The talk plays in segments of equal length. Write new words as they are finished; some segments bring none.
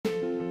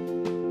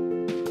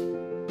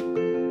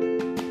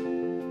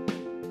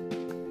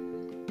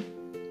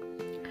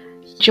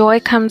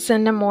Joy comes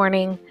in the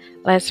morning.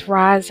 Let's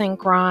rise and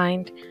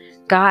grind.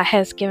 God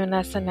has given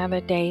us another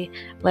day.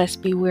 Let's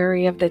be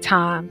weary of the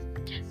time.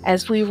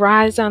 As we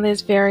rise on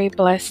this very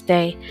blessed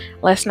day,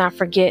 let's not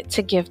forget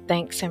to give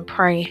thanks and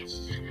pray.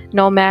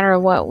 No matter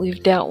what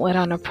we've dealt with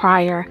on a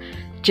prior,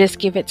 just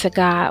give it to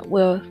God.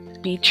 We'll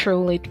be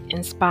truly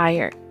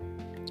inspired.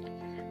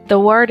 The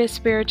word is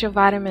spiritual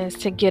vitamins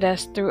to get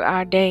us through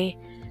our day,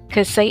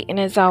 because Satan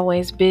is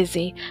always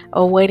busy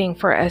or waiting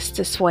for us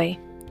to sway.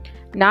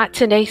 Not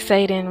today,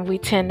 Satan, we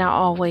tend to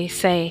always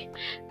say,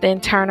 then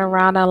turn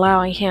around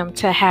allowing him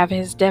to have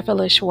his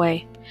devilish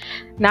way.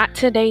 Not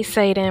today,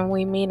 Satan,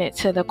 we mean it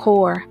to the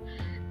core.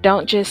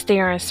 Don't just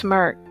stare and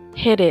smirk,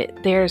 hit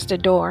it, there's the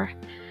door.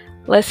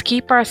 Let's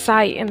keep our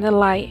sight in the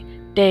light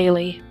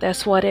daily,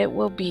 that's what it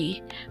will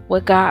be,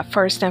 with God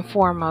first and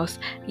foremost,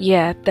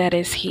 yeah, that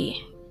is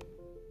He.